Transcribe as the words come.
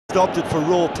opted for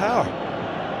raw power.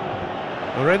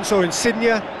 Lorenzo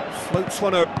Insigne floats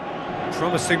one up.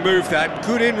 Promising move that,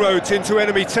 good inroads into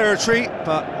enemy territory,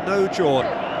 but no jaw.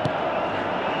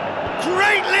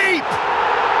 Great leap!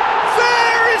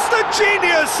 There is the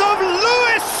genius of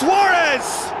Luis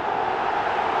Suarez!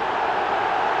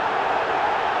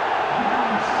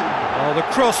 Oh, the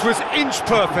cross was inch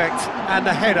perfect, and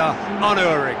the header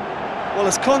unerring. Well,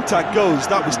 as contact goes,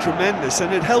 that was tremendous,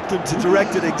 and it helped him to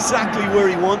direct it exactly where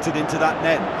he wanted into that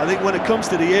net. I think when it comes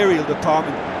to the aerial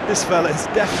department, this fella is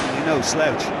definitely no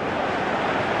slouch.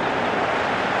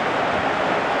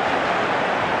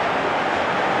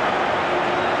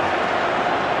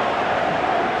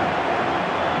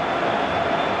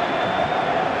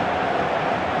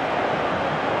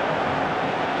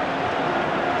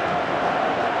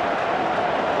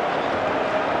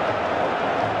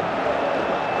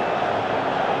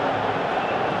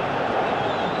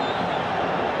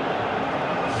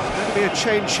 Be a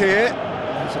change here.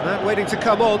 There's a man waiting to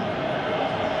come on.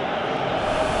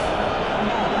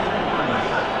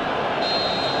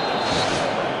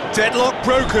 Deadlock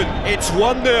broken. It's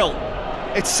 1-0.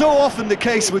 It's so often the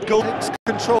case with goal. Takes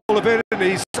control of it and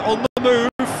he's on the move.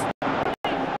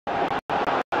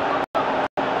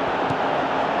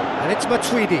 And it's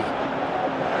Matuidi.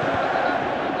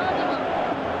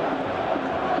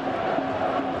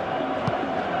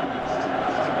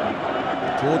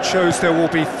 Board shows there will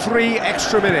be 3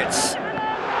 extra minutes.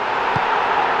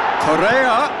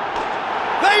 Correa,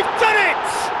 they've done it!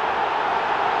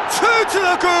 2 to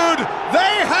the good,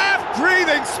 they have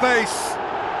breathing space.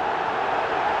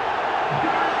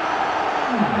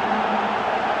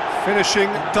 Finishing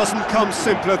doesn't come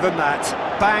simpler than that,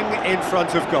 bang in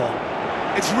front of goal.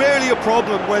 It's rarely a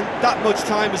problem when that much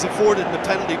time is afforded in the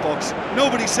penalty box.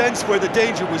 Nobody sensed where the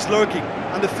danger was lurking,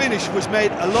 and the finish was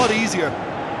made a lot easier.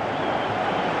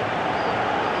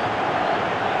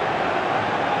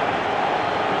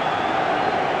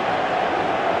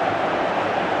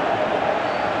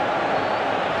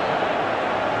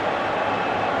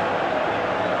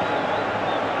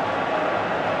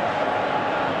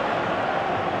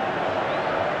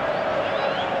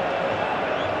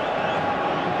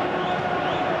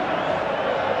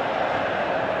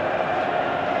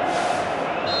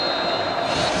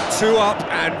 Two up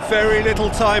and very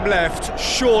little time left.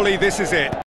 Surely this is it.